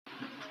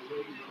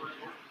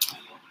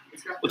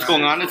What's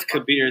going on? It's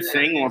Kabir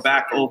Singh. We're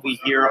back over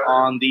here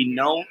on the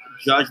No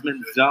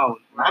Judgment Zone.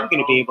 I'm going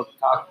to be able to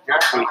talk to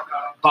Jeffrey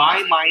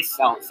by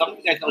myself. Some of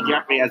you guys know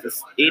Jeffrey as an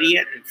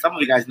idiot, and some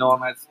of you guys know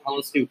him as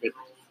hella stupid.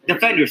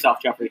 Defend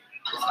yourself, Jeffrey.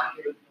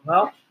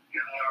 Well,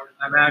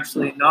 I'm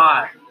actually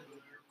not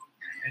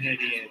an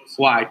idiot.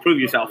 Why? Prove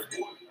yourself.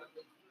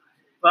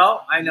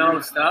 Well, I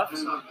know stuff.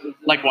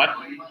 Like what?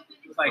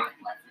 Like,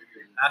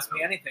 ask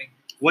me anything.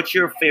 What's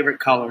your favorite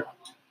color?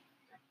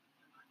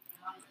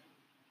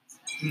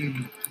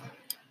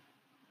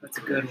 That's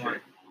a good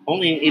one.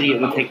 Only an idiot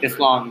would take this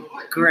long.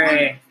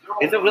 Gray.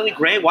 Is it really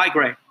gray? Why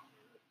gray?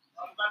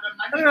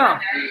 I don't know.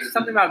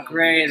 Something about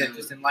gray that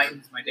just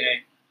enlightens my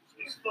day.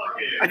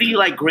 I think you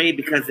like gray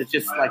because it's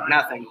just like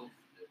nothing.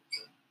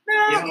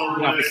 You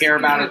don't have to care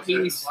about it.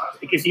 Peace.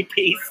 It gives you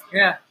peace.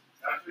 Yeah.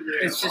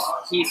 It's just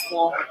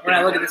peaceful. When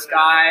I look at the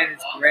sky and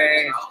it's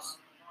gray, it's just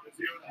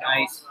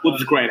nice. Which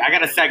is great. I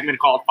got a segment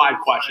called 5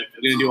 Questions.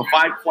 We're going to do a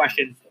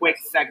 5-question quick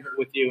segment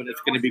with you, and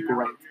it's going to be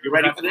great. You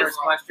ready for this? First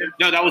question?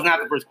 No, that was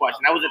not the first question.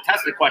 That was a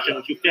tested question,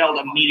 which you failed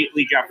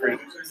immediately, Jeffrey.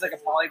 It's like a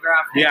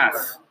polygraph.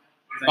 Yes.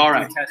 All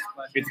right.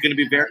 It's going to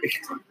be very...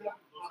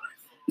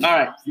 All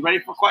right. You ready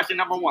for question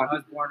number 1? I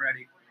was born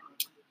ready.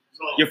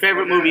 Your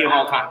favorite movie of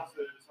all time?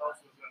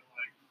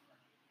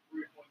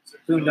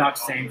 Boondock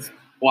Saints.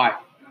 Why?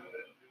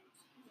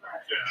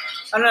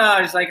 I don't know.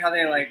 I just like how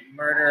they like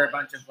murder a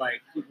bunch of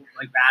like people,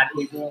 like bad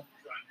people.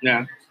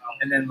 Yeah.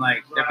 And then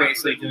like they're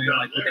basically doing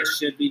like what they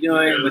should be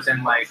doing, but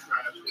then like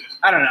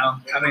I don't know.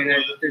 I mean,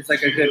 there's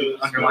like a good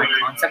underlying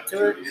concept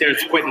to it.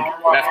 There's Quentin.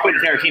 That's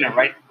Quentin Tarantino,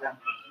 right?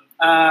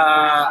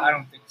 I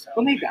don't think so.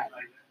 Who made that?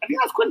 I think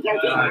that's Quentin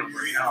Tarantino.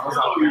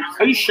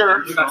 Are you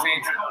sure? Boondock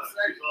Saints.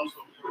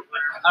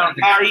 I don't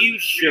think Are you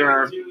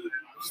sure?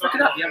 Just look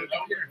it up. You have a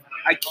computer.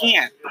 I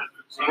can't.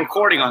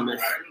 Recording on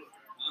this.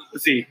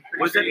 Let's see.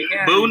 What's it?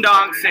 Yeah.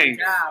 Boondock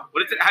Saints.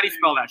 What is it? How do you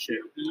spell that shit?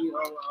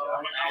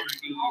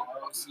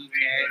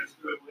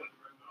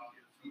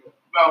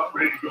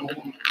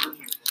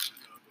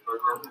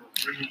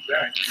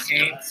 Boondock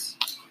Saints.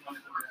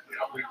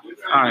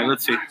 All right,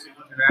 let's see.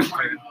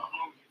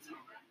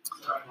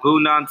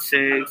 Boondock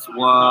Saints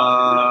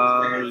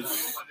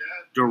was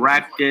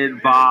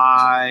directed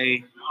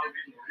by...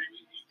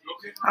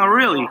 Oh,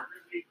 really?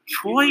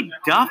 Troy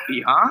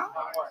Duffy, huh?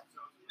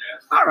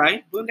 All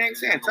right, Boondock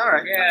Saints. All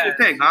right, Yeah. that's your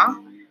thing, huh?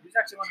 He's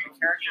actually one of the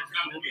characters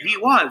in the movie. He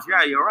was.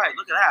 Yeah, you're right.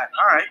 Look at that.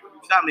 All right,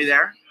 you got me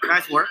there.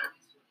 Nice work.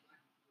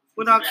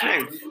 Boondock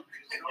Saints.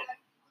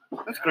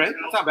 That's great.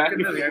 That's not bad. Good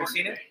movie. Have you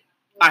seen it?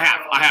 I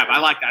have. I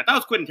like that. That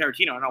was Quentin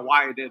Tarantino. I don't know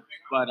why I did,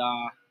 but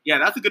yeah,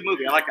 that's a good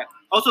movie. I like that.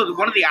 Also,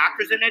 one of the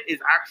actors in it is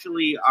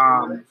actually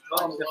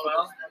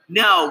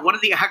no, one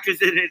of the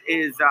actors in it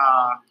is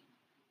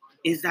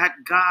that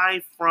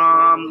guy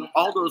from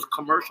all those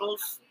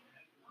commercials.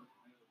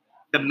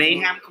 The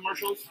Mayhem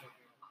commercials.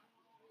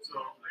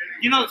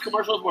 You know those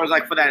commercials where it's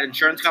like for that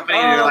insurance company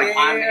and they're like,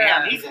 I'm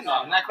Mayhem. He's in that.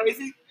 Isn't that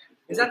crazy?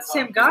 Is that the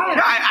same guy?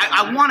 Yeah,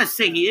 I want to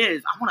say he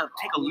is. I want to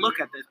take a look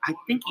at this. I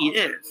think he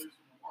is.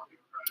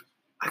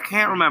 I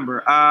can't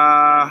remember.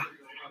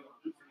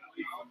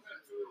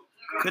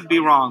 Could be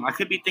wrong. I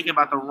could be thinking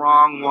about the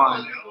wrong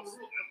one.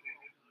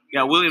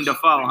 Yeah, William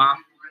Dafoe, huh?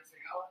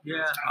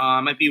 Yeah.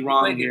 I might be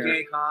wrong Like here. the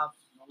gay cop.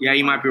 Yeah,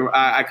 you might be.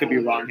 I could be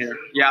wrong here.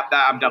 Yeah,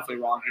 I'm definitely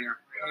wrong here.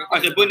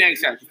 Okay, Boondock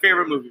Saints, your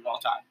favorite movie of all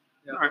time.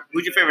 Yeah. All right.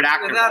 Who's your favorite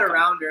actor? Is that a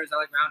Rounders? I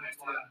like Rounders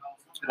too.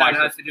 Why? That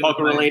has to do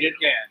Poker with related?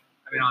 Yeah.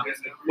 I mean,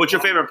 obviously. What's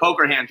your favorite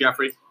poker hand,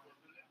 Jeffrey?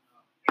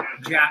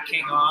 Jack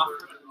King off.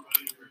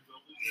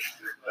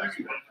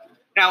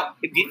 Now,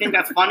 do you think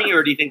that's funny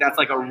or do you think that's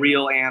like a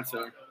real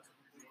answer?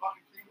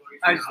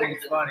 I just think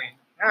it's funny.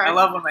 Right. I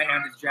love when my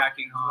hand is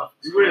jacking off.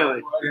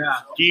 Really?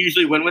 Yeah. Do you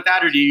usually win with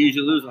that or do you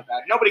usually lose with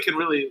that? Nobody can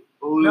really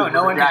lose. No with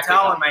one can jacking tell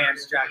off. when my hand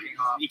is jacking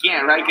off. You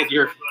can't, right? Because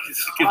you're at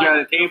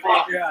the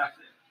table. Yeah.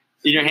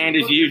 And your hand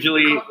is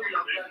usually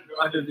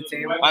Under the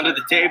table. under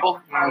the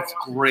table. That's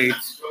great.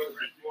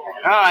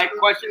 All right,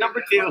 question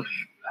number 2.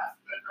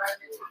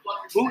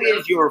 Who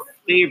is your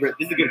favorite?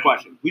 This is a good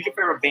question. Who's your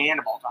favorite band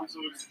of all time?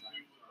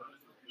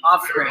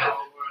 Offspring.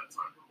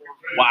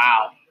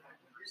 Wow.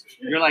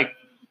 You're like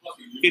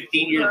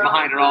 15 years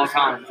behind at all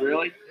times.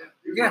 Really?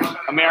 Yeah.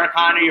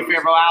 Americana, your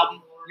favorite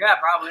album? Yeah,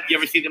 probably. You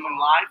ever see them in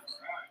live?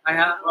 I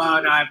have.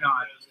 Well, no, I have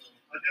not.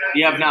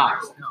 You have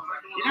not. No.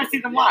 You never see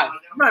them live?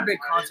 I'm not a big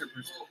concert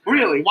person.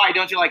 Really? Why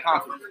don't you like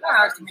concerts?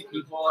 I like to meet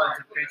people and it's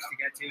a bitch to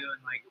get to,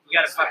 and like you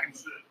gotta fucking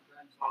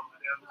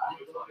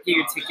get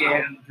your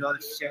ticket and do all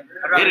this shit.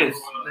 I'd rather It is.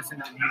 just listen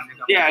to the music.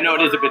 Yeah, I know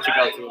it is a bitch to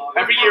go to.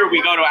 Every year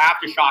we go to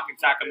Aftershock in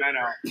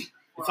Sacramento.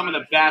 It's some of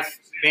the best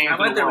bands I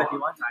went in the there world. with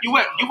you one time.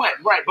 You went,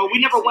 right, but we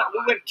never went.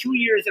 We went 2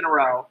 years in a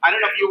row. I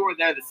don't know if you were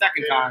there the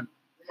second time.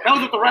 That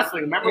was with the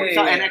wrestling. Remember we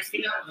saw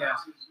NXT? Yeah.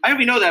 I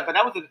don't even know that, but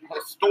that was a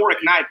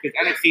historic night because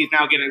NXT is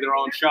now getting their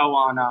own show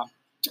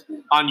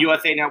on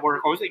USA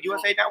Network. Or was it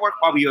USA Network?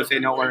 Probably USA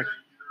Network.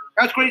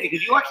 That's crazy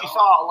because you actually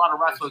saw a lot of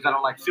wrestlers that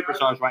are like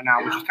superstars right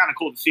now, which is kind of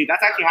cool to see.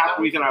 That's actually half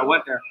the reason I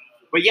went there.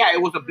 But yeah,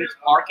 it was a bitch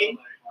parking.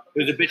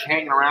 There was a bitch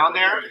hanging around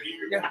there.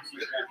 Yeah.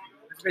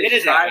 It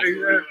is that.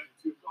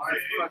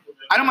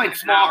 I don't mind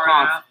small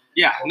comps.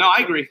 Yeah, no, I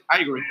agree.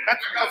 That's a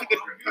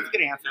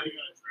good answer.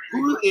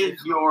 Who is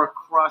your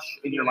crush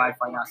in your life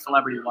right now,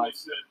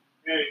 celebrity-wise?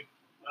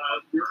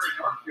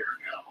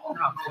 Oh,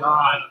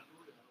 God.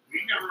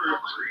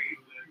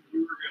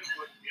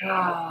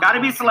 Got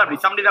to be a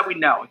celebrity, somebody that we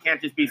know. It can't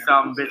just be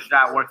some bitch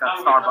that works at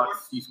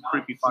Starbucks. You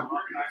creepy fuck.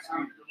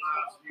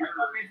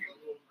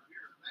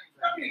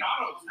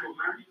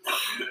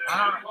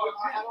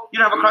 You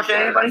don't have a crush on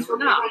anybody?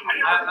 No,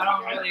 I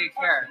don't really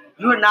care.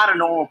 You are not a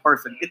normal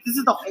person. This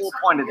is the whole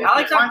point of this. I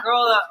like that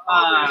girl that.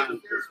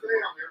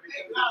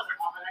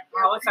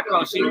 What's that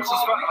girl? She's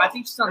from, I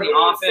think she's on The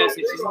Office,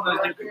 and she's in those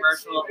new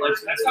commercials.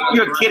 Like,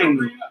 you're kidding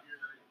me.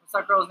 What's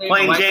that girl's name?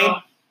 Plain Jane?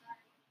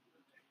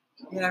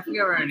 Yeah, I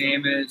forget what her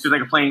name is. She's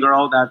like a plain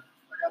girl that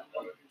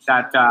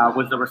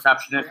was the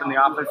receptionist in The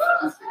Office.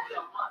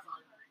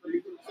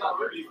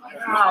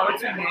 Oh,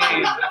 what's her name?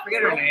 I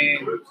forget her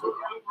name.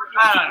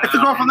 I don't know. It's the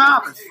girl from The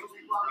Office.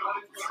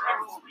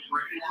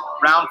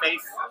 Round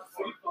face.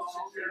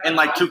 In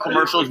like 2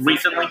 commercials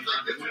recently.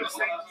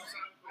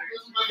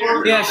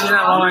 Yeah, she's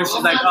not one.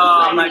 She's like,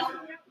 oh, like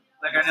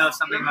I know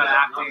something about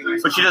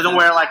acting. But she doesn't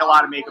wear like a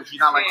lot of makeup. She's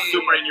not like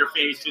super in your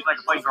face. She's like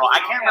a plain girl. I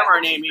can't remember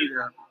her name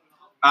either.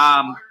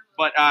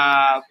 But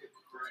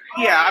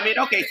yeah, I mean,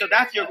 okay, so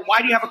that's your. Why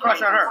do you have a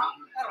crush on her? I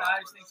don't know. I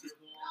just think she's cool.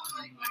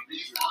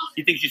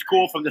 You think she's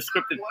cool from the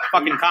scripted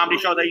fucking comedy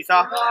show that you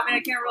saw? Well, I mean, I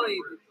can't really.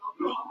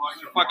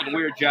 You're fucking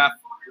weird, Jeff.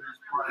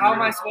 How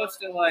am I supposed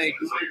to like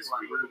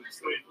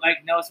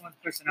know someone's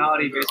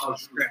personality based on the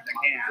script? I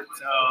can't.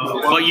 So.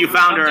 Well, you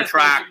found her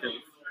attractive.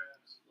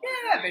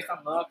 Yeah, based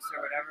on looks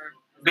or whatever.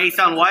 Based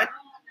on what?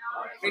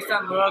 Based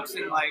on looks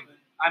and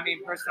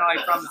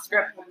personality from the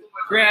script.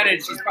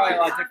 Granted, she's probably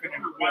a lot different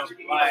in real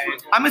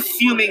life. I'm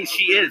assuming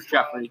she is,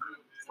 Jeffrey.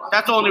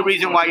 That's the only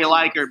reason why you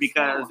like her,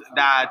 because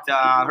that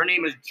her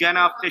name is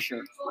Jenna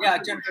Fisher. Yeah,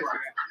 Jenna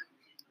Fisher.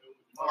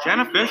 Yeah.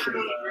 Jenna Fisher.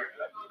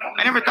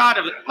 I never thought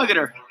of it. Look at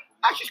her.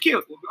 Ah, she's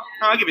cute.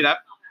 No, I'll give you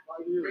that.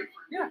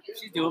 Yeah,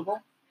 she's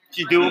doable.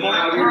 She's doable.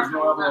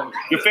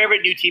 Your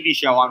favorite new TV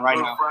show on right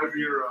now?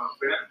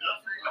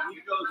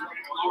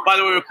 By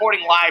the way, we're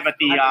recording live at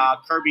the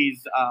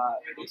Kirby's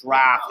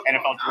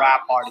NFL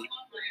draft party.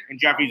 And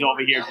Jeffrey's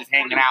over here just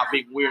hanging out,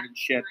 being weird and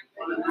shit.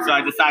 So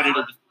I decided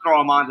to just throw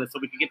him on this so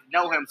we can get to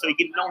know him, so you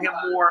can know him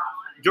more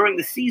during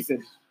the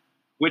season,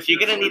 which you're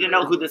going to need to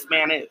know who this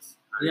man is.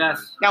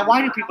 Yes. Now,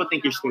 why do people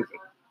think you're stupid?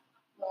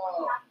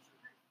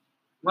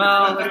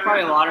 Well, there's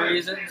probably a lot of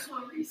reasons.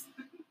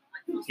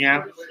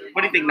 Yeah?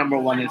 What do you think number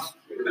one is?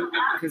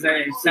 Because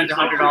I sent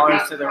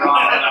 $100 to the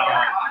wrong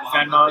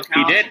Venmo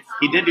account.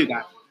 He did do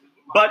that.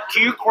 But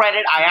to your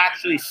credit, I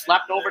actually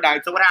slept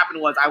overnight. So what happened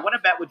was I went to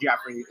bet with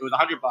Jeffrey. It was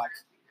 $100.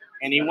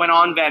 And he went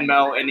on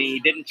Venmo, and he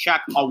didn't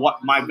check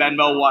what my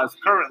Venmo was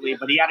currently.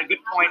 But he had a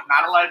good point.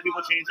 Not a lot of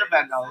people change their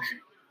Venmos.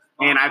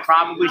 And I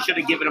probably should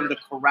have given him the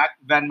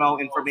correct Venmo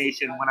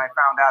information when I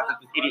found out that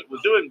this idiot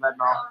was doing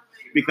Venmo,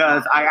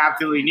 because I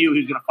absolutely knew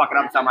he was going to fuck it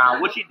up somehow,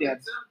 which he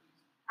did.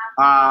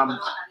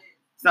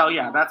 So,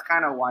 yeah, that's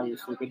kind of why you're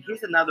stupid.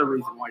 Here's another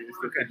reason why you're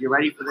stupid. You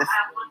ready for this?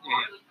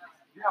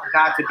 You have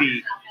got to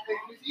be.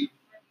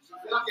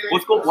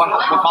 What school? What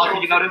college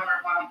did you go to?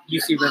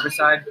 UC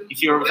Riverside.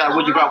 UC Riverside.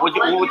 What'd you go? What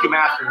would you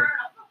master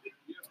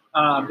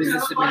in?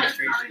 Business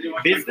administration.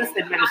 Business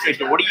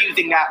administration. What are you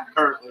using that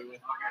currently with?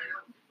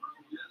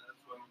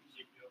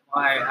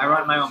 I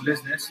run my own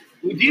business.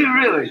 Do you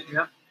really?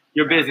 Yep.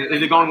 Your business,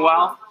 is it going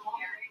well?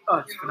 Oh,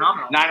 it's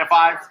phenomenal. 9 to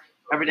 5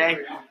 every day?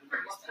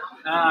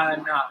 No,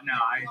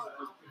 I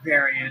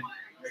vary it.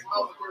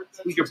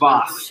 Who's your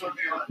boss?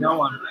 No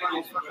one.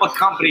 What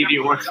company do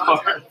you work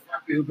for?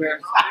 Uber.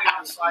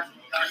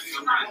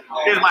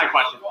 Here's my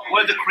question.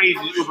 What is the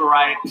craziest Uber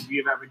ride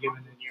you've ever given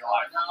in your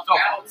life?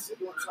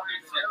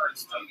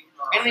 So,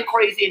 anything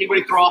crazy?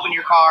 Anybody throw up in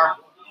your car?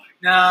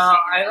 No,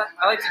 I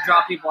like to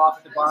drop people off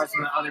at the bars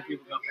and let other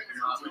people go pick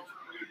them up.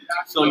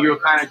 So you'll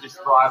kind of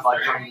just drive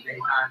like during the daytime,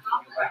 so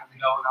you let them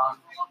going on?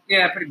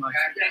 Yeah, pretty much.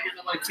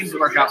 It seems to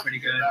work out pretty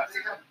good.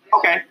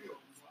 Okay,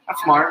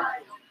 that's smart.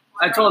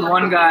 I told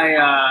one guy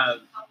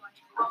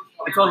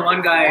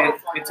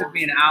it took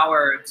me an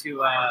hour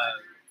to I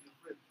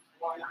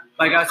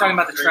was talking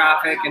about the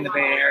traffic in the Bay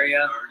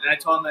Area, and I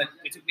told him that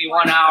it took me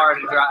 1 hour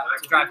to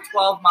drive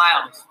 12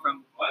 miles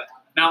from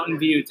Mountain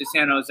View to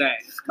San Jose.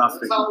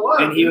 Disgusting.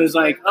 And he was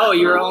like, "Oh,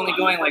 you're only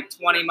going like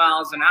 20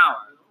 miles an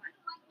hour."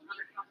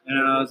 And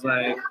I was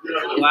like,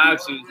 "Well,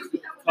 actually,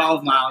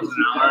 12 miles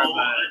an hour,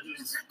 but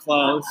it's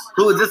close."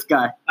 Who is this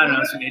guy? I don't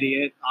know, some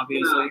idiot,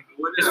 obviously.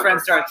 His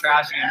friends started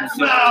trashing him.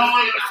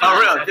 Oh,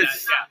 really?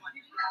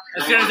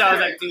 As soon as I was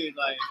like, dude,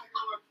 like,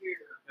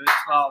 it was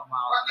 12 miles an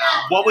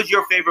hour. What was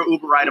your favorite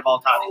Uber ride of all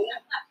time?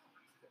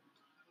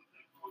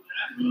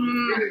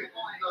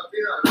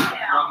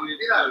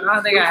 I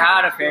don't think I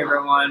had a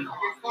favorite one.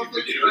 I've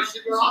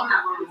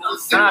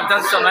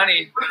done so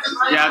many.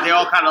 Yeah, they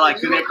all kind of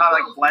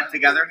blend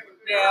together?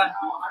 Yeah.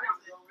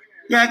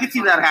 Yeah, I can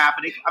see that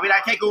happening. I mean,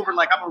 I take Uber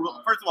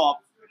first of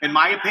all, in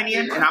my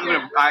opinion,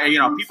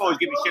 and people always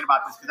give me shit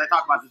about this because I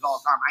talk about this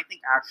all the time. I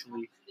think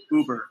actually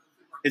Uber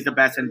is the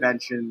best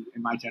invention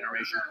in my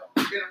generation.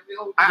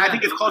 I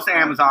think it's close to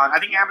Amazon. I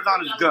think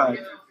Amazon is good,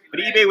 but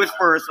eBay was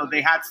first, so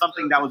they had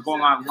something that was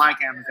going on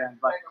like Amazon.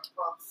 But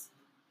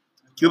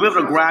to be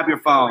able to grab your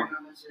phone,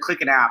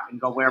 click an app,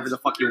 and go wherever the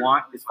fuck you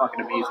want is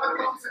fucking amazing.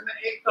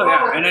 Oh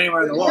yeah, and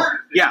anywhere in the world.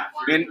 Yeah,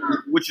 and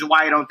which is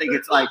why I don't think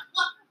it's like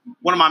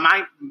one of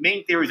my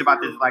main theories about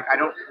this is like I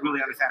don't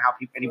really understand how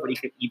anybody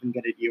could even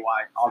get a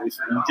DUI.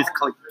 Obviously, you just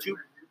click 2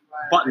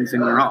 buttons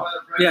in your home.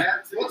 Yeah.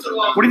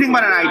 What do you think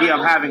about an idea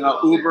of having a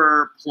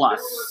Uber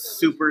Plus,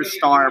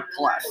 Superstar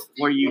Plus,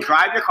 where you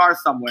drive your car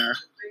somewhere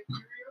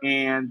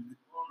and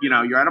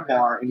you're at a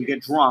bar and you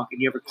get drunk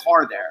and you have a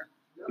car there?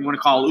 You want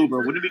to call Uber?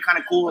 Wouldn't it be kind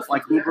of cool if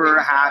like Uber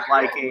had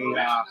like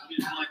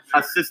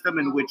a system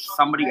in which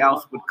somebody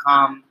else would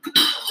come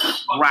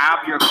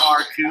grab your car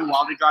too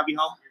while they drive you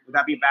home? Would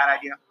that be a bad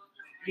idea?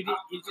 You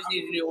just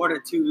need to order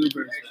 2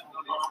 Ubers.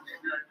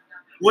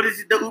 What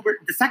is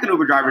the second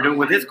Uber driver doing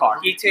with his car?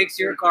 He takes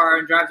your car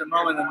and drives him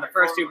home, and then the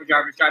first Uber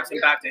driver drives him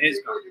back to his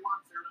car.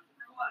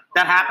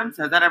 That happens?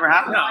 Has that ever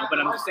happened? No, but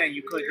I'm just saying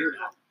you could do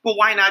that. But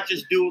why not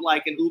just do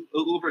like an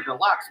Uber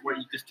Deluxe where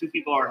just 2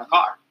 people are in a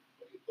car?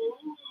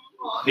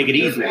 Make it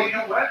easy.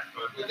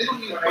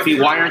 See,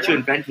 why aren't you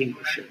inventing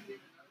this shit?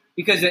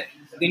 Because then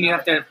you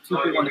have to have 2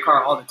 people in the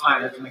car all the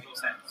time. That doesn't make any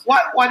sense.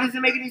 Why does it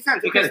make any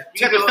sense? Because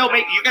you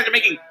guys are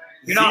making.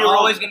 You're not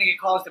always going to get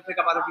calls to pick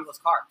up other people's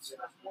cars.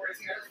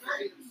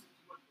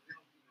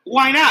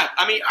 Why not?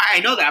 I mean, I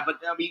know that, but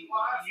I mean,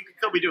 you can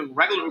still be doing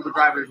regular Uber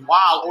drivers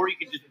while, or you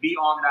could just be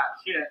on that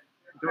shit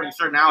during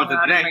certain hours of the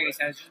day. That doesn't make any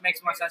sense. It just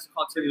makes more sense to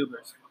call 2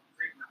 Ubers.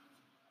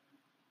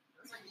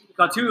 You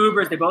call 2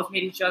 Ubers. They both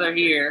meet each other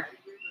here,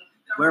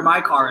 where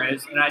my car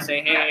is, and I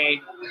say, hey,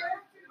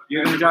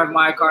 you're going to drive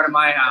my car to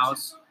my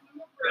house,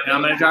 and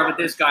I'm going to drive with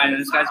this guy, and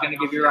this guy's going to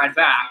give you a ride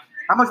back.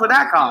 How much would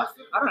that cost?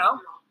 I don't know,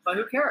 but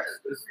who cares?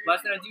 It's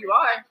less than a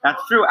DUI.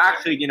 That's true.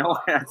 Actually, you know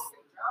what?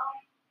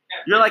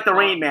 You're like the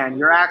Rain Man.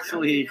 You're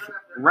actually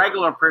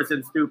regular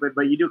person stupid,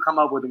 but you do come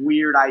up with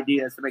weird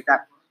ideas to make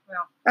that. Yeah.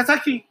 That's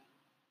actually.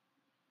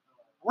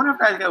 I wonder if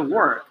that's going to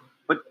work.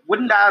 But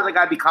wouldn't that other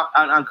guy be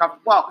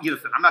uncomfortable? Well,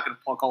 listen, I'm not going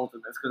to poke holes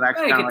in this because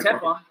actually. Yeah, you can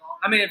tip him.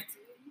 I mean, if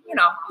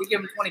you give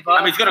him $20. I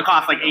mean, it's going to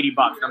cost like $80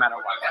 no matter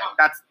what.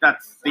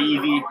 That's the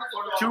easy.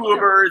 2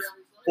 Ubers,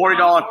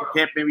 $40 per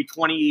tip, maybe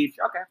 20 each.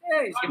 Okay.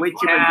 Yeah, he's giving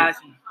cash.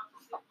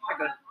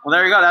 Well,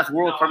 there you go. That's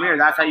world premiere.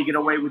 That's how you get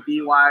away with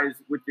DUIs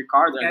with your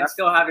car there. And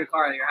still have your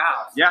car at your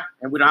house. Yeah,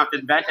 and we don't have to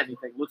invent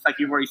anything. Looks like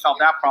you've already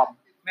solved that problem.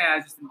 Man,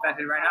 I just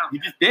invented it right now. You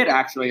just did,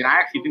 actually, and I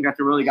actually think that's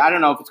a really good. I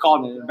don't know if it's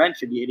called an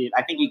invention, you idiot.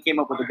 I think he came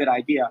up with a good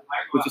idea,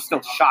 which is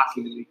still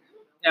shocking to me.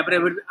 Yeah, but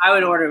I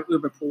would order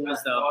Uber pools,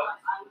 though.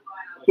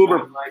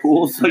 Uber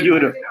pools? So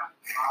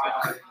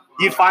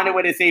you'd find a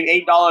way to save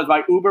 $8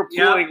 by Uber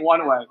pooling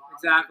one way.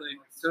 Exactly.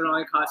 So it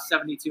only costs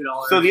 $72.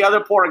 So the other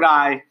poor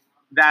guy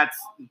that's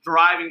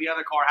driving the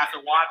other car has to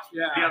watch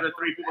the other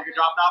 3 people get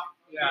dropped off?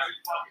 Yeah.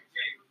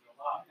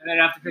 And then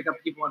I have to pick up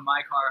people in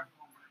my car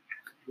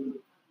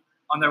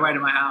on their way to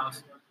my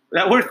house.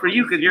 That works for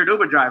you because you're an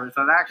Uber driver,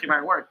 so that actually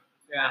might work.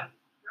 Yeah.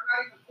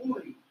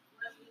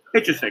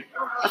 Interesting.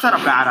 That's not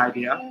a bad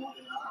idea. Yeah.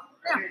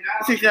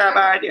 That's actually not a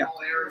bad idea.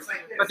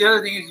 But the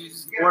other thing is you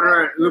just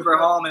order an Uber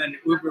home and then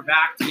Uber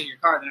back to get your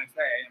car the next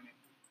day. I mean.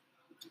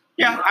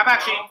 Yeah,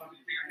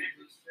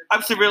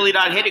 I'm severely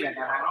not hitting it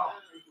now.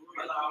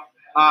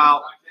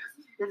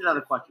 Here's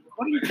another question.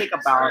 What do you think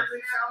about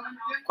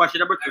question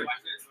number 3?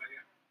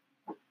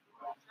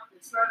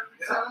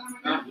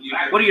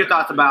 What are your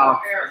thoughts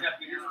about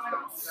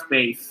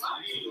space?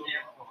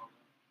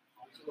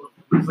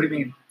 What do you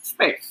mean?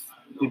 Space.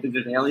 Do you think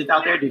there's aliens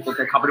out there? Do you think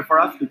they're coming for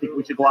us? Do you think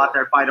we should go out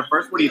there and fight them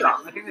first? What do you think?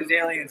 I think there's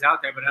aliens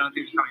out there, but I don't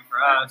think they're coming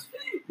for us.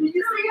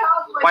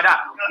 Why not?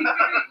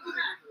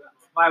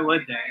 Why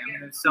would they? I mean,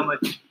 there's so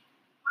much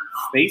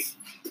space.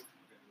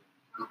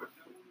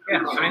 Yeah,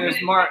 I mean,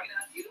 there's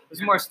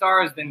more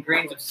stars than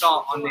grains of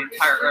salt on the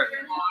entire Earth.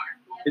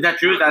 Is that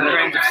true? Is that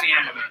grains of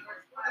sand? I mean.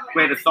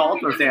 Grain of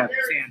salt or sand?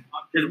 Sand.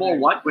 There's more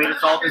what? Grain of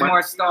salt? There's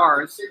more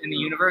stars in the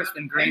universe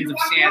than grains of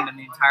sand in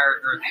the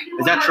entire Earth.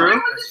 Is that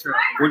true? That's true.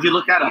 Where'd you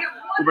look that up?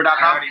 Uber.com?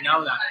 I already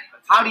know that.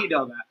 How do you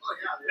know that?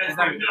 Because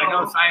I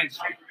know science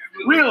shit.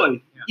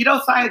 Really? Yeah. You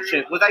know science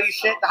shit. Was that your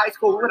shit in high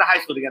school? We went to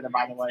high school together,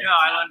 by the way. No,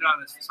 I learned it on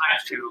the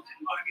science channel.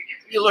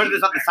 You learned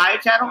this on the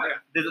science channel?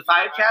 Yeah. There's a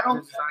science channel?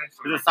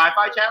 There's a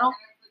sci-fi channel?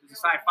 There's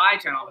a sci-fi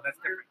channel, but that's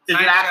different. There's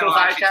an actual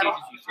science channel?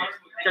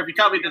 So if you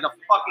tell me there's a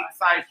fucking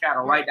science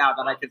channel right now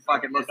that I can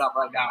fucking look up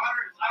right now.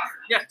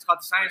 Yeah, it's called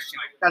the Science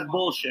Channel. That's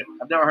bullshit.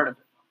 I've never heard of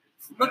it.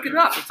 Look it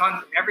up. It's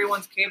on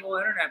everyone's cable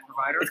internet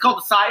provider. It's called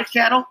the Science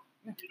Channel?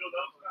 Yeah,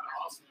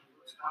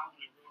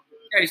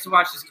 I used to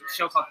watch this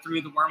show called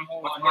Through the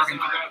Wormhole with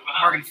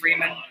Morgan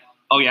Freeman.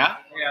 Oh, yeah?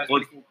 Yeah, it was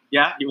pretty cool.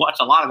 Yeah? You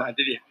watched a lot of that,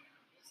 did you?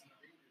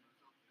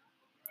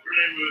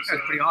 That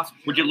was pretty awesome.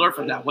 What'd you learn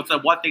from that? What's the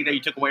one thing that you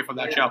took away from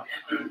that show?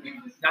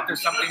 That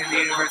there's something in the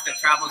universe that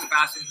travels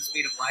faster than the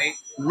speed of light.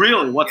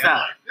 Really? What's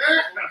that?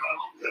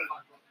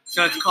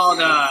 So it's called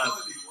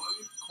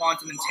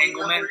quantum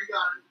entanglement,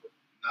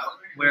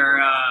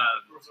 where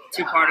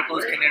two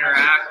particles can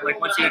interact.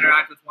 Like once you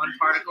interact with one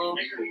particle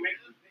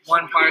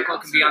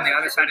can be on the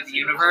other side of the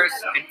universe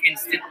and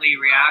instantly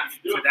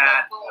react to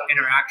that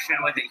interaction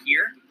with it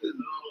here.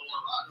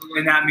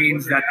 And that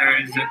means that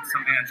there is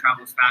something that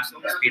travels faster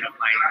than the speed of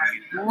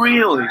light.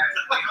 Really?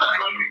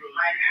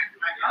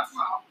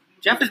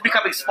 Jeff is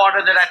becoming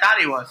smarter than I thought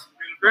he was.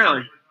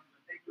 Really?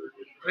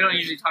 We don't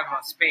usually talk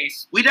about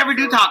space. We never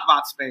do talk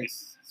about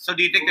space. So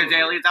do you think there's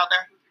aliens out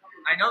there?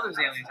 I know there's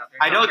aliens out there.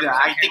 I know that.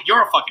 I think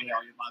you're a fucking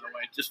alien, by the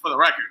way, just for the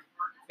record.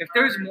 If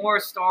there's more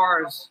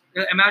stars,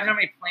 imagine how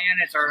many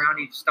planets are around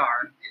each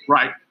star.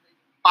 Right.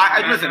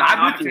 Listen,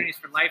 I'm with you. Opportunities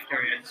for life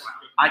there is.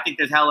 I think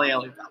there's hella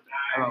aliens out there.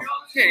 I don't know.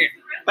 Yeah.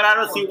 But I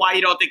don't see why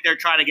you don't think they're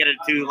trying to get it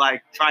to,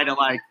 like, try to,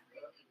 like,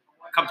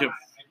 come to,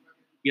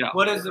 you know.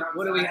 What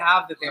do we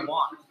have that they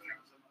want?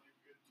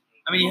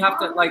 I mean, you have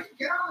to, like,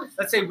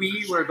 let's say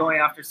we were going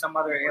after some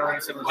other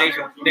alien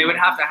civilization. They would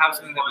have to have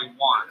something that we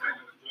want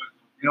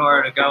in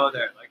order to go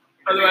there. Like,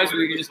 otherwise,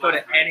 we could just go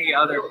to any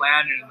other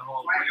planet in the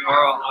whole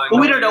world. Like,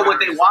 But we don't know what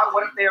they want.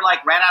 What if they're,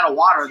 like, ran out of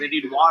water? They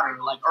need water.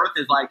 Like, Earth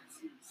is, like...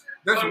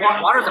 There's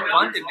water's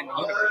abundant in the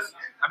universe.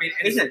 I mean,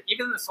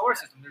 even in the solar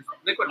system, there's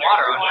liquid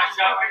water on it.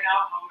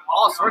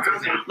 All sorts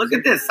of things. Look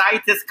at this.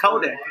 Scientists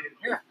code it.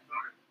 Yeah.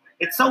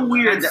 It's so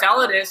weird.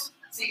 Enceladus,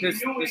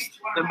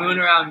 the moon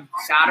around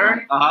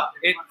Saturn,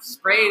 it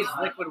sprays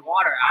liquid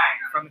water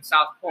out from its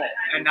south pole,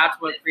 and that's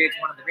what creates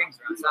one of the rings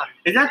around Saturn.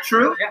 Is that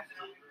true? Yeah.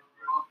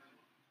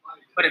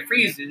 But it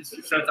freezes,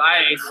 so it's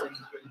ice, and,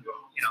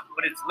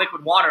 but it's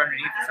liquid water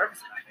underneath the surface.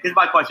 Here's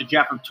my question,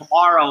 Jeff. If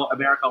tomorrow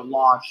America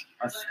launched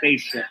a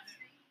spaceship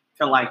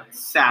to, like,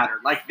 Saturn,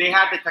 like, they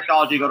had the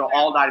technology to go to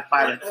all 9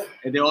 planets,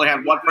 and they only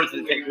had one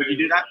person to take, would you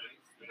do that?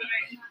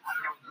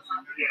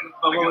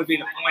 But what would be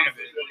the point of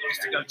it?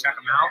 Just to go check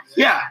them out?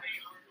 Yeah.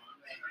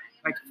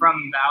 Like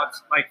from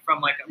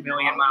a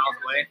million miles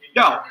away?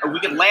 No, we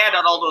could land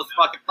on all those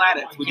fucking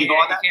planets. Would you go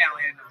on that? You can't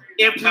land on them.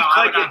 If we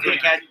could, you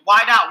dickhead.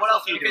 Why not? What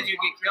else are you doing? Because you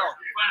get killed.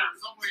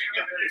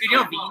 Did you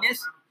know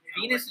Venus?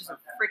 Venus is a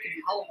freaking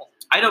hellhole.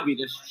 I know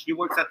Venus. She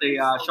works at the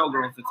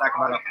Showgirls in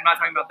Sacramento. I'm not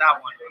talking about that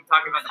one. I'm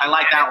talking about I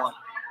like that one.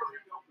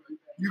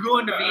 You go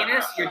into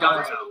Venus, you're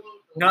done so.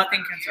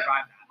 Nothing can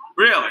survive that.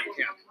 Really?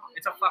 Yeah.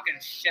 It's a fucking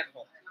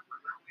shithole.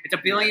 It's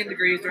 1 billion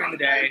degrees during the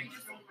day.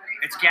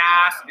 It's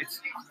gas.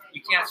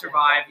 You can't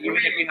survive. Even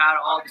if you had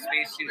all the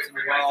spacesuits in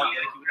the world, like,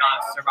 you would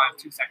not survive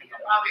 2 seconds on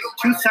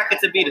Venus. 2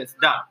 seconds of Venus,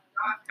 done.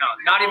 No,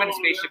 not even a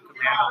spaceship could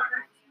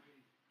land.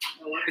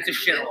 It's a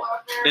shithole.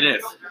 It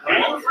is.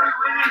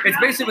 It's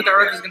basically what the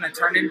Earth is going to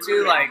turn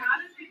into, like,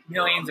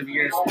 millions of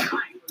years from now.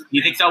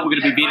 You think so? We're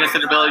going to be Venus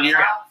in a billion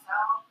years?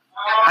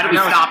 How do we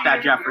stop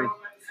that, Jeffrey?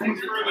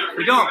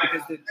 We don't,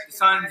 because the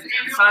sun's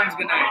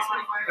going to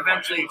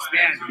eventually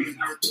expand.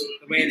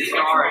 The way the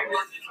star is,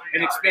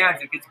 it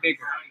expands. It gets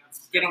bigger.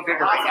 It's getting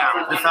bigger right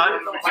now. The sun?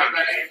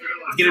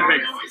 It's getting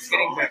bigger. It's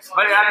getting bigger,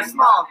 but at a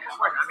small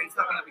portion. I mean, it's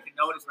something that we can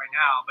notice right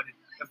now, but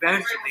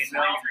eventually, in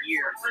millions of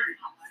years,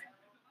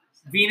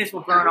 Venus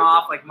will burn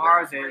off like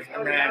Mars is,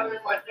 and then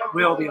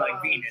we'll be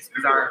like Venus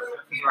because our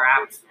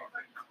atmosphere.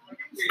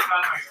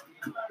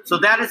 So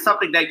that is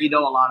something that you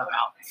know a lot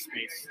about,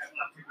 space.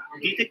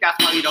 Do you think that's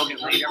why you don't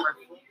get laid ever?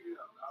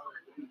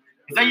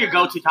 Is that your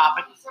go-to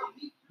topic?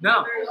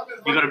 No.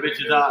 You go to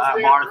bitches at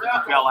Mars and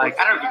you feel like,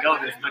 I don't even know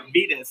this, but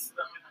Venus,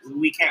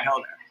 we can't go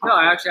there. No,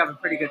 I actually have a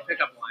pretty good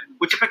pickup line.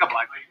 What's your pickup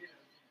line?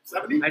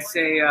 I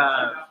say,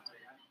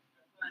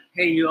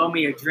 hey, you owe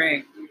me a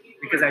drink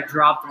because I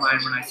dropped mine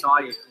when I saw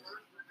you.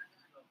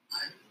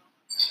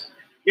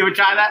 You ever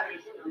try that?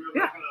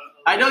 Yeah.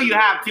 I know you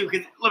have too,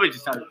 because let me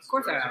just tell you. Of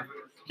course I have.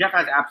 Jeff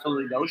has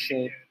absolutely no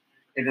shit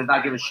and does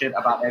not give a shit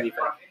about anything.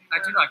 I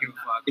do not give a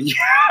fuck. He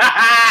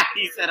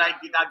said I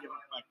do not give a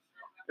fuck.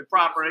 In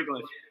proper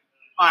English.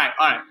 All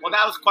right. Well,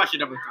 that was question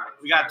number 3.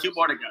 We got 2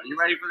 more to go. You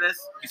ready for this?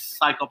 You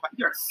psychopath.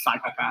 You're a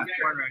psychopath.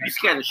 You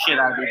scare the shit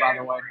out of me, by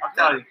the way. I'm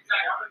telling you.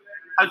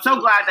 I'm so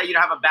glad that you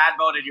don't have a bad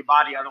bone in your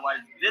body. Otherwise,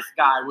 this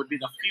guy would be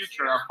the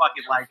future of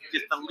fucking, like,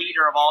 just the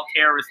leader of all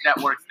terrorist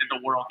networks in the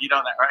world. You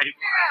know that, right? I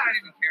don't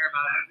even care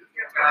about it.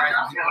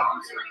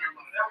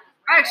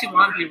 I actually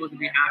want people to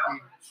be happy.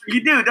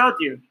 You do, don't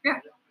you? Yeah.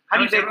 How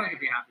do you everyone to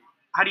be happy?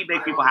 How do you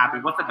make people happy?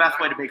 What's the best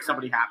way to make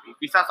somebody happy? If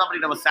you saw somebody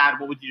that was sad,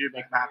 what would you do to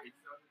make them happy?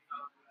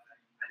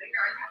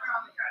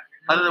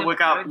 Other than whip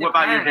out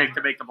your dick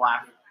to make them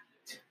laugh.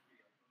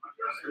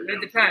 It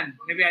depends.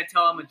 Maybe I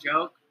tell them a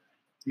joke.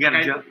 You got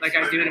a joke? Like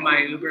I do to my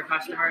Uber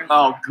customers.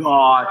 Oh,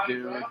 God,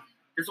 dude.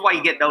 This is why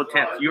you get no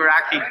tips. You were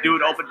actually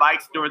doing open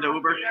mics during the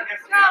Uber?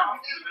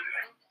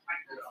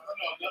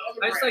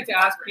 I just like to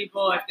ask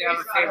people if they have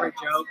a favorite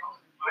joke.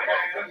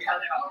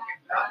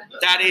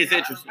 That is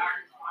interesting.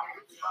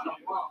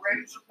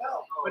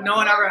 But no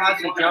one ever has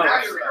a joke. It's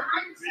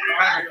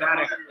kind of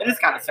pathetic. It is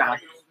kind of sad.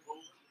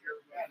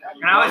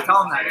 And I always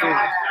tell them that,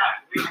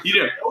 too. You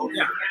do?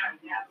 Yeah.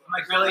 I'm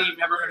like, really? You've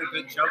never heard a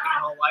good joke in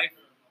your whole life?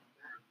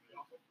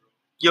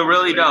 You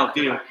really don't,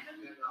 do you?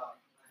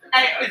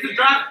 Hey, is the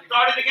draft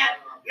started again?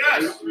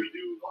 Yes, we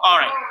do. All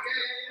right.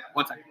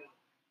 1 second.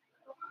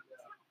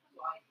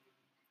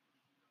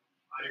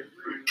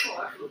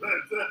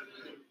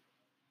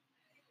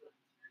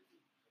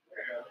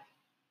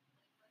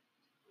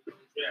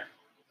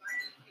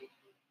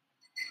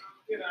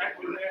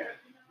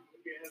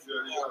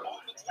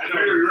 I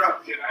know you're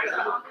up, kid.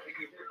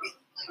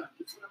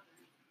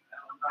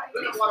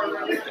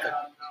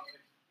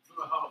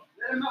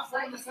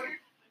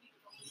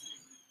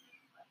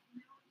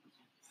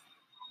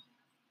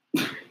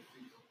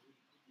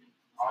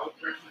 All the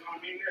pressure's on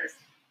me next.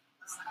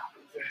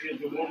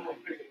 The one more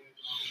pick.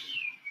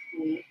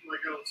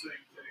 Like I was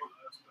saying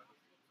last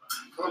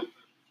time.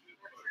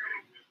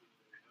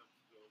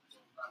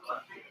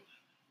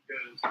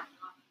 Because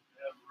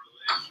have a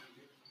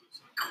relationship with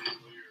somebody.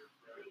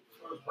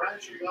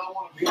 You don't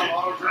want to be on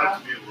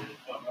autograph?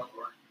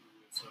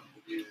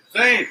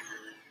 Same.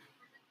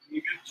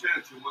 You get a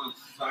chance, you want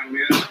to sign me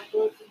up?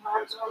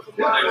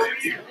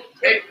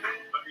 Hey.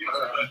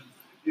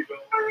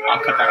 I'll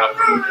cut that out.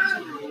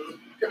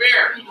 Come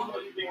here.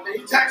 Can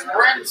you text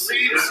Brent and see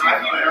if he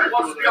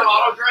wants to be on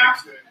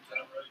autograph?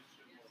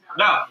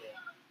 No.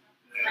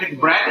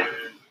 Brandon?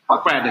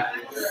 Fuck Brandon.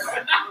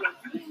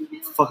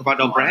 Fuck about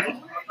no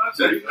Brandon?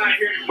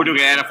 We're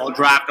doing an NFL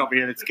draft over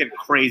here. It's getting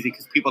crazy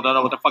because people don't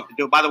know what the fuck to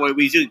do. By the way,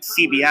 we use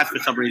CBS for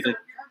some reason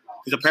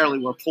because apparently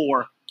we're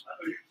poor.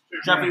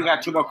 Jeffrey, we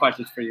got 2 more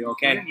questions for you,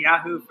 okay? Isn't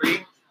Yahoo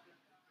free?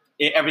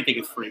 Everything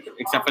is free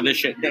except for this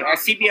shit.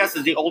 CBS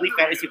is the only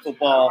fantasy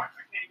football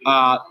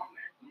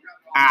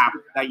app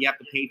that you have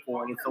to pay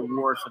for, and it's the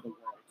worst of the world.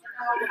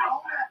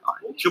 All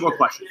right, 2 more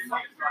questions.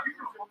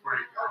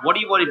 What do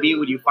you want to be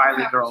when you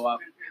finally grow up?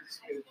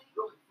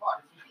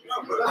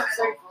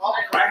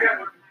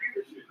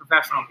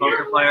 Professional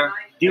poker player.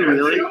 Do you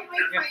really?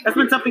 Yeah. That's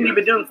been something you've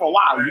been doing for a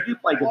while. You do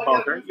play good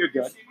poker. You're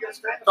good.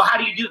 So how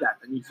do you do that?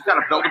 Then you just got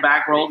to build a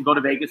bankroll and go to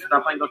Vegas and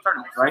start playing those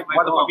tournaments, right?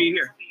 Why the fuck are you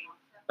here?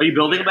 Are you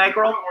building a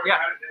bankroll? Yeah.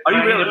 Are you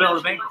I need really to build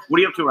a bankroll? What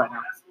are you up to right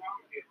now?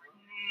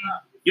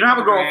 You don't have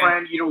a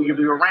girlfriend. You know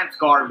your rent's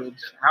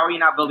garbage. How are you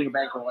not building a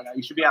bankroll right now?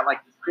 You should be at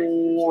like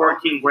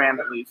 14 grand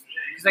at least.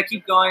 Because I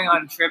keep going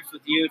on trips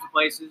with you to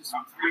places.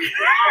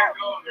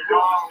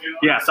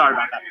 Yeah, sorry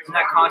about that. And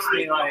that costs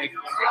me like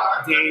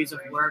days of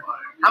work.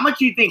 How much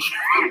do you think?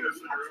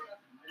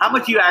 How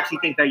much do you actually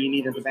think that you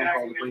need as a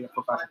bankroll to be a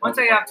professional? Once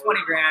I have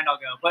 20 grand, I'll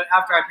go. But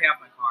after I pay off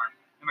my car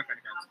and my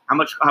credit cards. How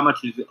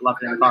much is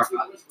left in the car?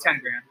 10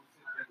 grand.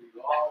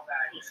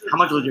 How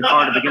much was your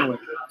car to begin with?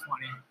 20.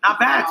 Not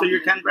bad. So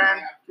you're 10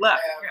 grand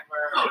left.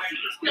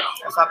 Yeah.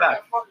 That's not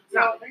bad.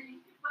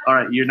 All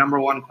right, your number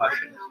 1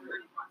 question.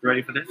 You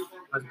ready for this?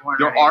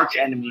 Your arch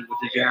enemy,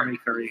 which is Jeremy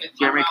Curry.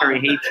 Jeremy Curry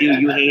hates you.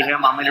 You hate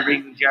him. I'm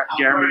interviewing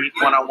Jeremy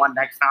one-on-one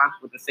next time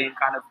with the same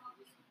kind of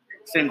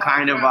same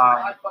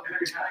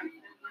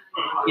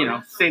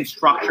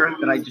structure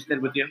that I just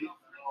did with you.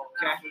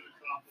 Okay.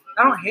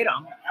 I don't hate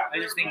him. I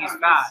just think he's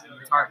fat and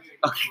retarded.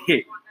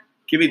 Okay.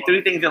 Give me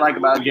 3 things you like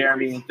about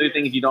Jeremy and 3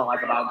 things you don't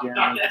like about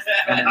Jeremy,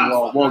 and then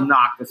we'll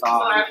knock this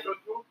off.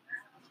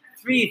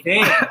 3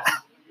 things.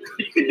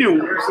 You can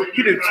do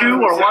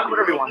 2 or 1,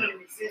 whatever you want.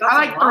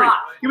 I like 3.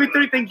 Give me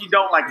 3 things you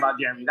don't like about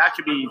Jeremy. That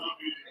should be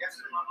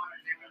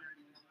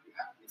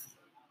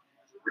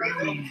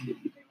easy.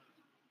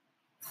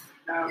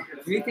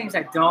 3 things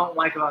I don't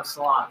like about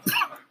Sloth.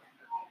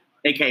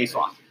 AKA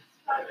Sloth.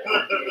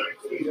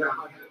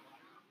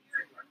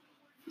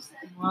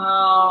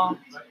 Well,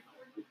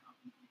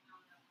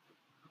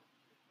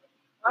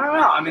 I don't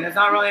know. I mean, there's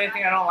not really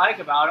anything I don't like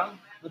about him,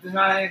 but there's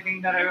not anything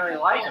that I really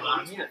like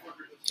about him either.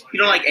 You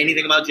don't like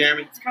anything about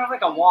Jeremy? It's kind of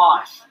like a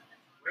wash.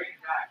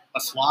 A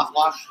sloth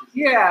wash?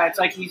 Yeah, it's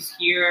like he's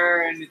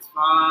here and it's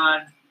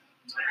fun.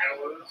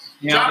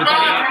 You know, Jump but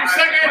on, then 30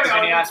 seconds.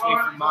 he asks me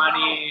for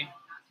money.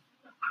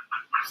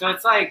 So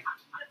it's like,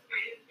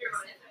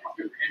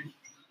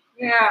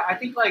 yeah, I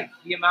think like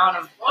the amount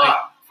of like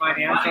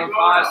financial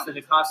cost that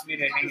it costs me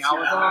to hang out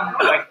with him,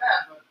 like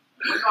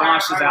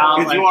washes out.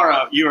 Because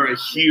Like, you are a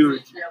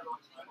huge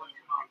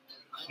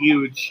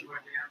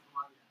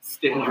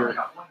stinger.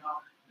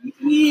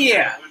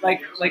 yeah,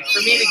 like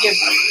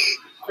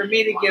for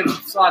me to give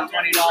Slot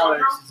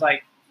 $20 is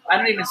like I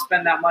don't even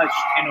spend that much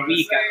in a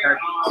week at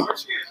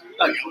Kirby's.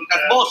 Look,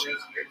 that's bullshit.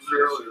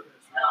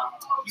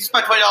 You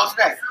spent $20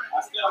 today.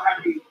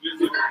 How do you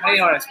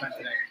know what I spent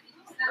today?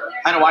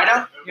 I know why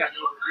now? Yeah.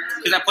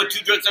 Because I put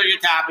 2 drinks on your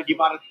tab and you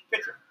bought a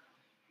pitcher.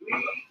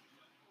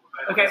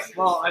 Okay,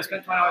 well I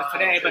spent $20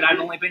 today, but I've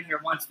only been here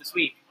once this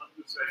week.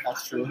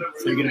 That's true.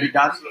 So you're going to be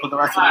done for the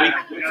rest of the week?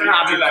 No,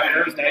 I'll be back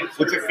Thursday.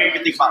 What's your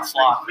favorite thing about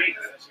Sloth?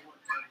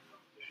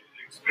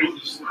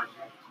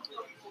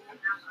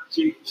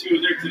 She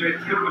was there today.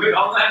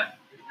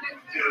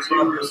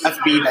 That's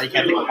me that you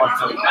can't think of one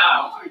thing.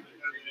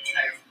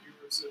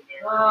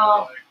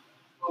 Well,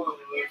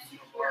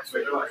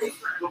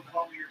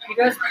 he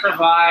does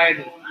provide.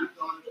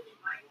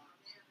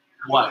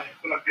 What?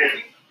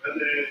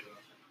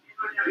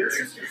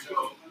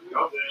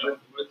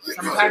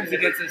 Sometimes he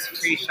gets his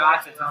free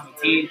shots at on the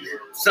tee.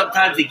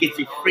 Sometimes he gets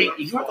you free.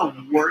 You're the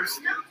worst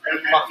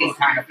fucking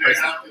kind of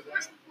person.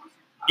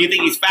 Do you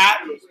think he's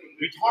fat?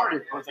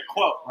 Retarded was a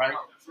quote, right?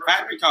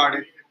 Fat,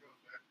 retarded.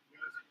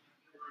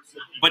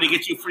 but he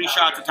gets you free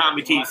shots of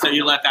Tommy T, so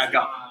you let that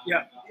go.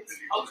 Yeah.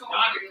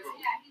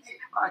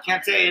 I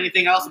can't say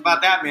anything else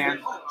about that,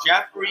 man.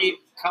 Jeffrey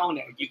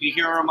Koenig. You can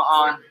hear him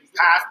on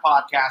past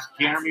podcasts,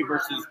 Jeremy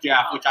versus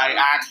Jeff, which I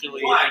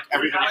actually think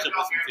everybody should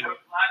listen to.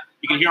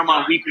 You can hear him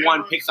on week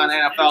 1 picks on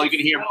NFL. You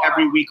can hear him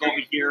every week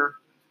over here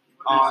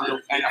on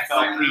the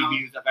NFL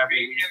previews of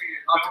every week.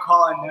 I'll have to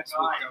call in next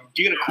week, though.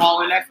 You gonna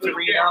call in next week?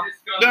 Reno?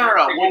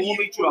 No. We'll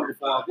meet you up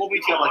before. We'll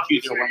meet you up like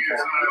Tuesday or Wednesday.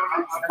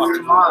 That's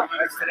tomorrow.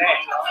 That's today.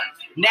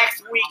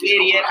 Next week,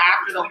 idiot,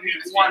 after the week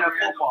 1 of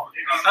football.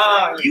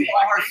 You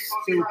are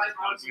stupid,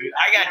 dude.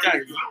 I gotta tell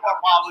you, you are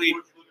probably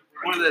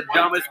one of the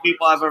dumbest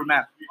people I've ever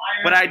met.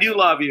 But I do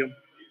love you.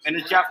 And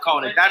it's Jeff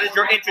Koenig. That is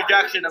your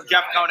introduction of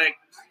Jeff Koenig.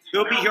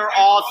 He'll be here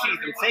all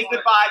season. Say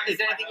goodbye. Is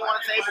there anything you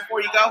want to say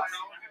before you go?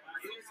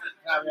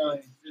 Not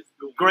really.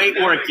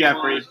 Great work,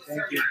 Jeffrey.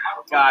 Thank you.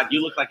 God,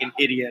 you look like an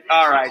idiot.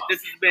 All right,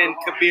 this has been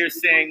Kabir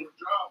Singh.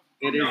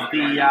 It is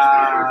the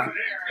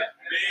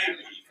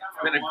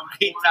it's been a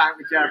great time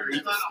with Jeffrey.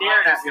 He's just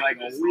staring at me like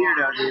a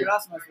weirdo, dude. What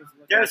else am I supposed to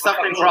look at? There's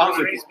something wrong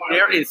with you.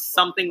 There is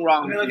something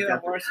wrong I'm with going to you, look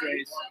at the Jeffrey. horse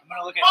race. I'm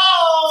going to look at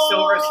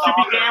Silver Silver should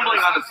be Stalker. gambling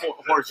on the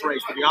horse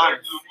race, to be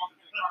honest.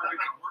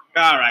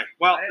 All right.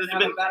 Well, I this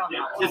didn't has have been a bet on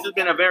that. this has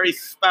been a very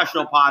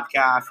special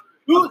podcast.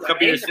 Ooh, of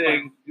Kabir the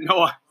Singh.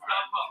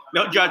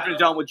 No judgment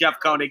zone with Jeff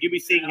Koenig. You'll be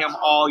seeing him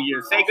all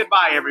year. Say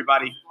goodbye,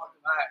 everybody.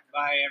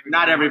 Bye, everybody.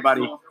 Not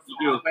everybody.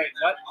 You. Wait,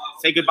 what?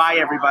 Say goodbye,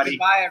 everybody.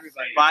 Bye,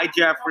 everybody. Bye,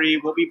 Jeffrey.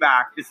 We'll be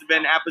back. This has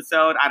been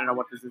episode. I don't know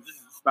what this is. This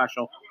is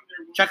special.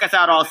 Check us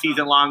out all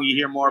season long. You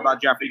hear more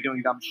about Jeffrey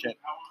doing dumb shit.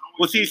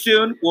 We'll see you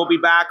soon. We'll be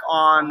back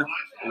on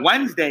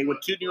Wednesday with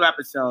 2 new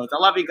episodes. I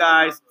love you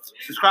guys.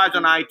 Subscribe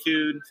on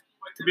iTunes.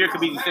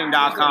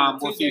 KabirKabirSing.com.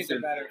 We'll see you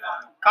soon.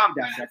 Calm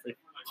down, Jeffrey.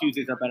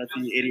 Tuesdays are better for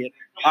you, idiot.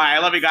 All right. I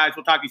love you guys.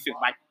 We'll talk to you soon.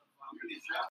 Bye.